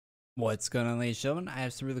What's going on, ladies and gentlemen? I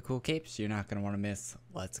have some really cool capes you're not going to want to miss.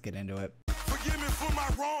 Let's get into it. Forgive me for my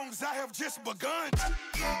wrongs, I have just begun.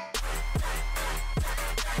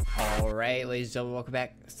 Alright, ladies and gentlemen, welcome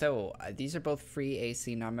back. So, these are both free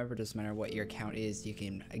AC non-member. Doesn't matter what your account is, you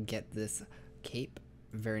can get this cape.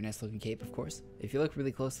 Very nice looking cape, of course. If you look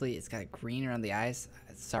really closely, it's got green around the eyes.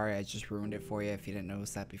 Sorry, I just ruined it for you if you didn't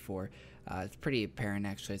notice that before. It's pretty apparent,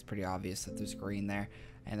 actually. It's pretty obvious that there's green there.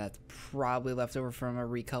 And that's probably left over from a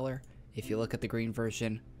recolor. If you look at the green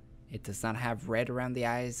version, it does not have red around the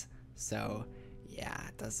eyes. So, yeah,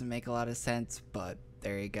 it doesn't make a lot of sense, but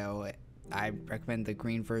there you go. I recommend the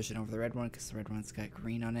green version over the red one because the red one's got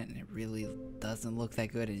green on it and it really doesn't look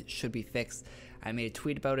that good and it should be fixed. I made a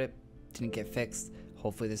tweet about it, didn't get fixed.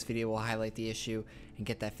 Hopefully this video will highlight the issue and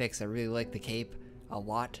get that fixed. I really like the cape a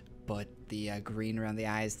lot, but the green around the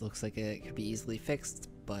eyes looks like it could be easily fixed,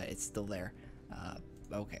 but it's still there.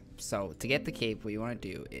 Okay, so to get the cape, what you want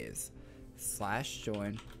to do is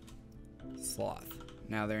 /join sloth.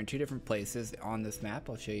 Now they're in two different places on this map.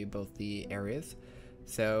 I'll show you both the areas.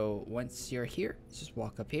 So once you're here, just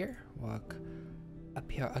walk up here, walk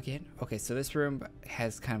up here again. Okay, so this room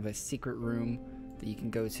has kind of a secret room that you can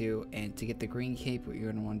go to, and to get the green cape, what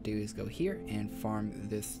you're going to want to do is go here and farm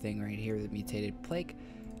this thing right here, the mutated plague.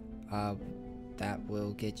 That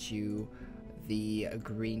will get you the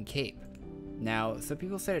green cape. Now, some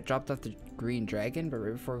people said it dropped off the green dragon, but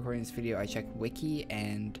right before recording this video, I checked wiki,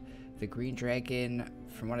 and the green dragon,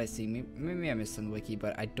 from what I see, maybe I missed on the wiki,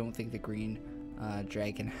 but I don't think the green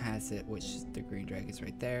dragon has it, which the green dragon's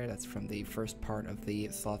right there. That's from the first part of the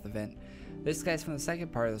sloth event. This guy's from the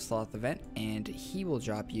second part of the sloth event, and he will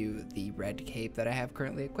drop you the red cape that I have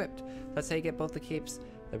currently equipped. That's how you get both the capes.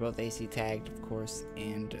 They're both AC tagged, of course,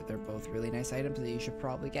 and they're both really nice items that you should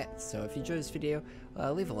probably get. So if you enjoyed this video,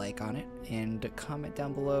 leave a like on it and comment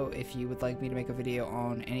down below if you would like me to make a video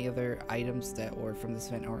on any other items that or from this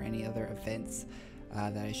event or any other events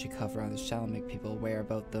that I should cover on this channel, make people aware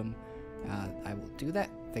about them. I will do that.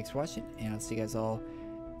 Thanks for watching, and I'll see you guys all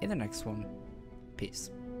in the next one. Peace.